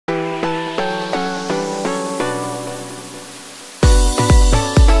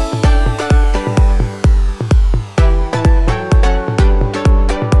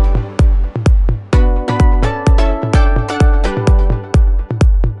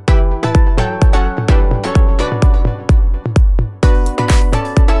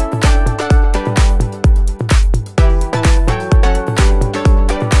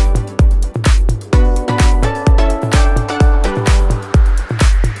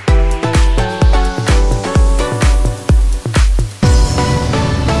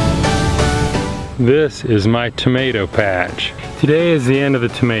This is my tomato patch. Today is the end of the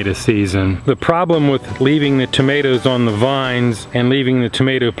tomato season. The problem with leaving the tomatoes on the vines and leaving the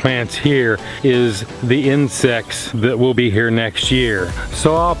tomato plants here is the insects that will be here next year.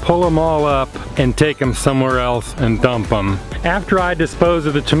 So I'll pull them all up and take them somewhere else and dump them. After I dispose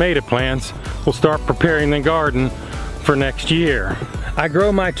of the tomato plants, we'll start preparing the garden for next year. I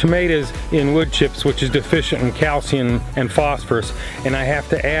grow my tomatoes in wood chips, which is deficient in calcium and phosphorus, and I have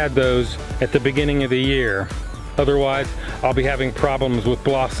to add those at the beginning of the year. Otherwise, I'll be having problems with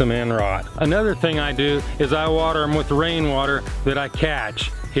blossom end rot. Another thing I do is I water them with rainwater that I catch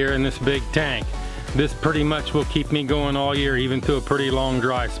here in this big tank. This pretty much will keep me going all year, even through a pretty long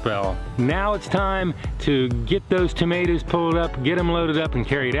dry spell. Now it's time to get those tomatoes pulled up, get them loaded up and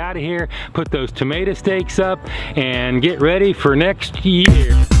carried out of here, put those tomato stakes up, and get ready for next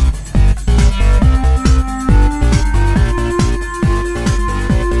year.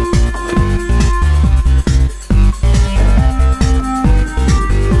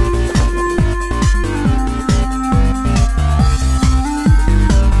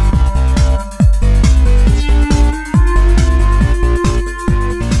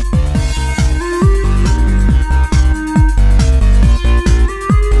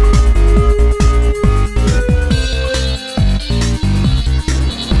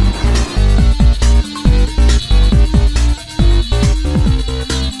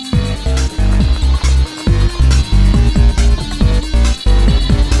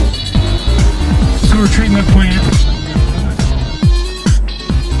 Treatment plant.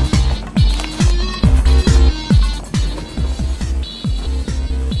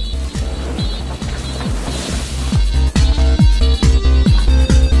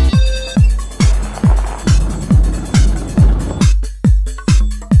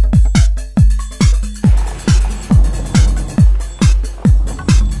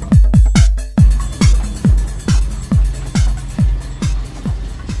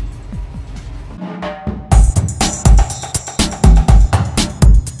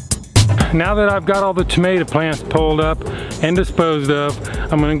 Now that I've got all the tomato plants pulled up and disposed of,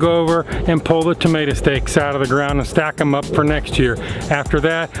 I'm going to go over and pull the tomato stakes out of the ground and stack them up for next year. After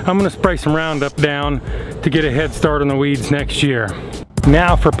that, I'm going to spray some Roundup down to get a head start on the weeds next year.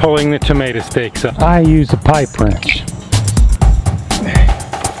 Now for pulling the tomato stakes up. I use a pipe wrench.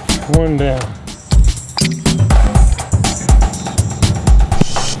 One down.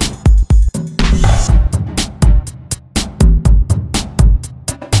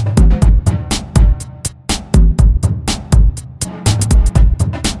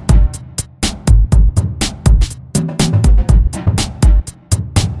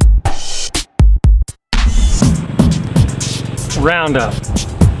 Roundup.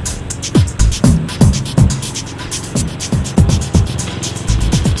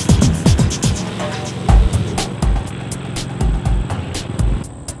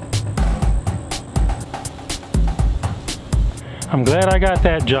 I'm glad I got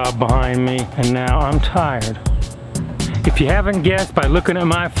that job behind me, and now I'm tired. If you haven't guessed by looking at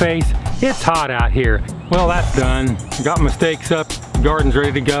my face, it's hot out here. Well, that's done. Got my stakes up, garden's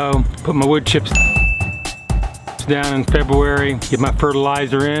ready to go. Put my wood chips down in February, get my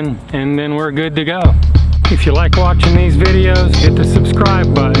fertilizer in, and then we're good to go. If you like watching these videos, hit the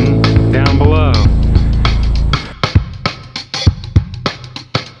subscribe button down below.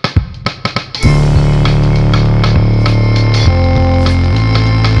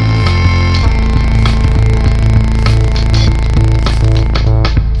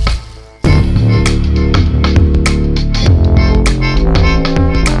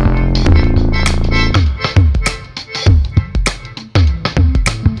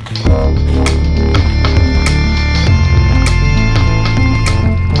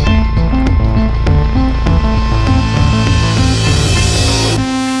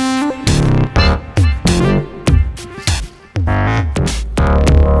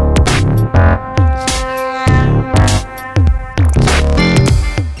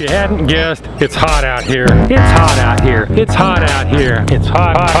 If you hadn't guessed, it's hot out here. It's hot out here. It's hot out here. It's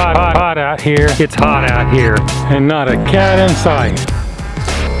hot out here. It's hot out here. And not a cat in sight.